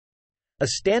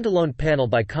A standalone panel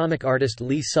by comic artist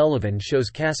Lee Sullivan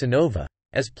shows Casanova,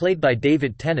 as played by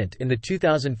David Tennant in the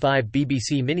 2005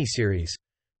 BBC miniseries,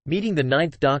 meeting the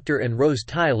Ninth Doctor and Rose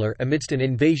Tyler amidst an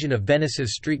invasion of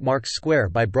Venice's St. Mark's Square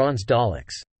by bronze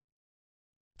Daleks.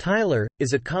 Tyler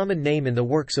is a common name in the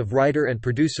works of writer and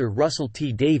producer Russell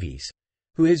T Davies,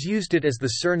 who has used it as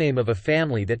the surname of a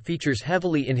family that features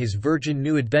heavily in his Virgin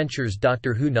New Adventures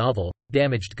Doctor Who novel,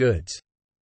 Damaged Goods.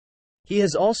 He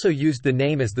has also used the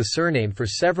name as the surname for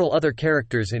several other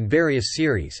characters in various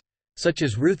series, such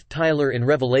as Ruth Tyler in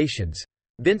Revelations,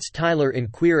 Vince Tyler in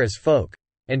Queer as Folk,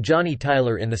 and Johnny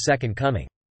Tyler in The Second Coming.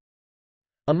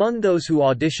 Among those who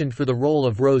auditioned for the role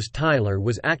of Rose Tyler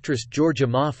was actress Georgia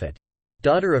Moffat,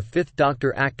 daughter of Fifth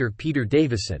Doctor actor Peter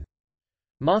Davison.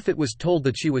 Moffat was told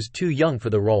that she was too young for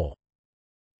the role.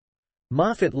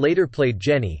 Moffat later played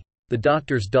Jenny, the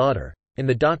Doctor's daughter, in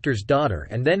The Doctor's Daughter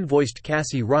and then voiced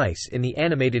Cassie Rice in the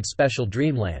animated special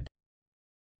Dreamland.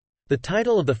 The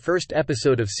title of the first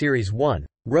episode of Series 1,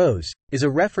 Rose, is a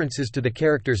reference to the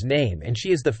character's name, and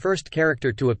she is the first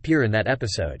character to appear in that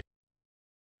episode.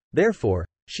 Therefore,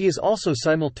 she is also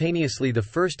simultaneously the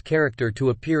first character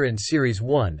to appear in Series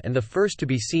 1 and the first to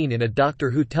be seen in a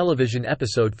Doctor Who television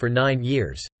episode for 9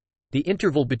 years, the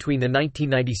interval between the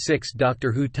 1996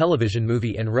 Doctor Who television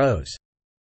movie and Rose.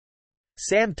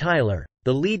 Sam Tyler,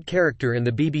 the lead character in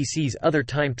the BBC's other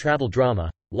time travel drama,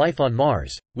 Life on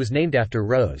Mars, was named after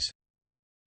Rose.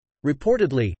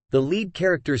 Reportedly, the lead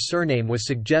character's surname was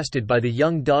suggested by the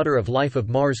young daughter of Life of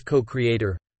Mars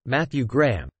co-creator, Matthew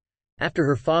Graham, after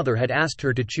her father had asked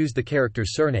her to choose the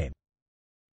character's surname.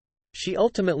 She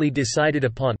ultimately decided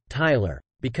upon Tyler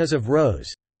because of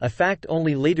Rose, a fact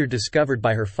only later discovered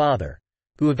by her father,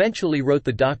 who eventually wrote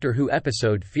the Doctor Who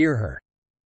episode Fear Her.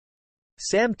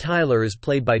 Sam Tyler is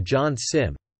played by John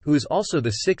Sim, who is also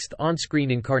the sixth on-screen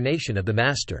incarnation of the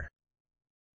Master.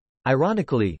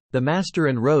 Ironically, the Master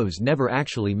and Rose never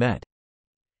actually met.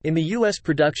 In the U.S.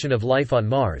 production of Life on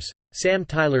Mars, Sam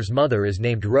Tyler's mother is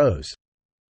named Rose.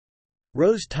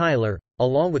 Rose Tyler,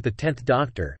 along with the 10th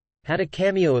Doctor, had a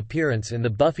cameo appearance in the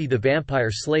Buffy the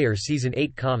Vampire Slayer Season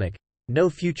 8 comic, No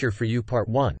Future for You Part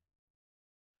 1.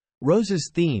 Rose's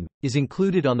theme is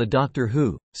included on the Doctor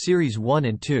Who, Series 1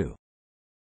 and 2.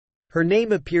 Her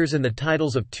name appears in the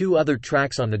titles of 2 other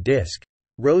tracks on the disc,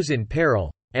 Rose in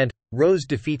Peril, and Rose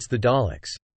Defeats the Daleks.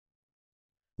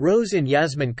 Rose and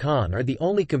Yasmin Khan are the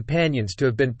only companions to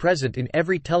have been present in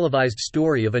every televised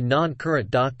story of a non-current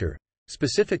Doctor,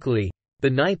 specifically, the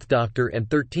 9th Doctor and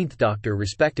 13th Doctor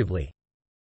respectively.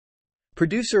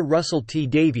 Producer Russell T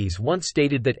Davies once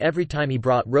stated that every time he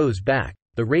brought Rose back,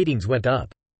 the ratings went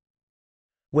up.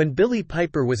 When Billie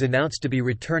Piper was announced to be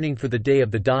returning for the Day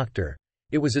of the Doctor,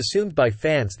 it was assumed by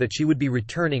fans that she would be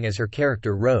returning as her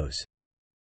character Rose.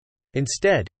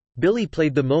 Instead, Billie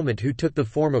played the Moment who took the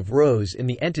form of Rose in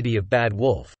the entity of Bad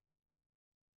Wolf.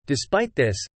 Despite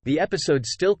this, the episode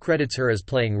still credits her as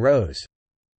playing Rose.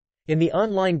 In the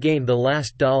online game The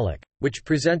Last Dalek, which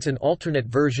presents an alternate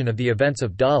version of the events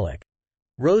of Dalek,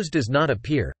 Rose does not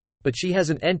appear, but she has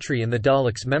an entry in the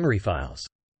Dalek's memory files.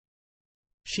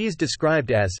 She is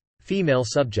described as female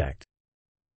subject.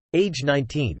 Age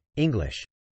 19, English.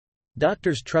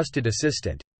 Doctor's trusted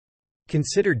assistant.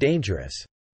 Consider dangerous.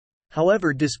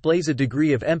 However, displays a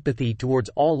degree of empathy towards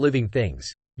all living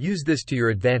things. Use this to your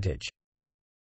advantage.